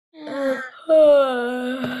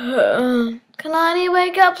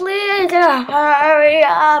wake up, please. Hurry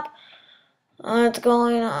up. What's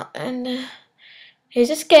going on? And he's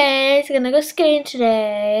just skating. He's gonna go skating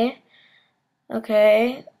today.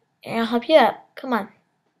 Okay. I'll help you up. Come on.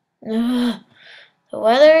 Ugh. The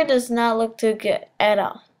weather does not look too good at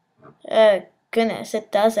all. Goodness,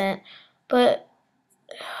 it doesn't. But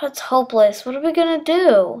it's hopeless. What are we gonna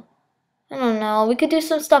do? I don't know. We could do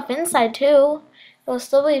some stuff inside too. It'll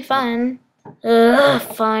still be fun. Ugh,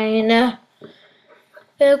 fine.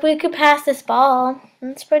 But we could pass this ball.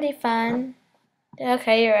 It's pretty fun.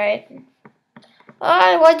 Okay, you're right.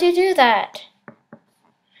 Oh, why'd you do that?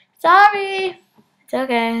 Sorry. It's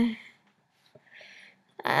okay.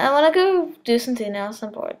 I want to go do something else.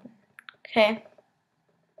 I'm bored. Okay.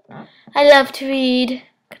 I love to read.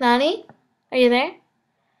 Kanani, are you there?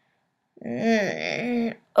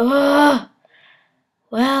 Oh.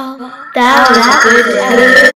 Well, that was a good day.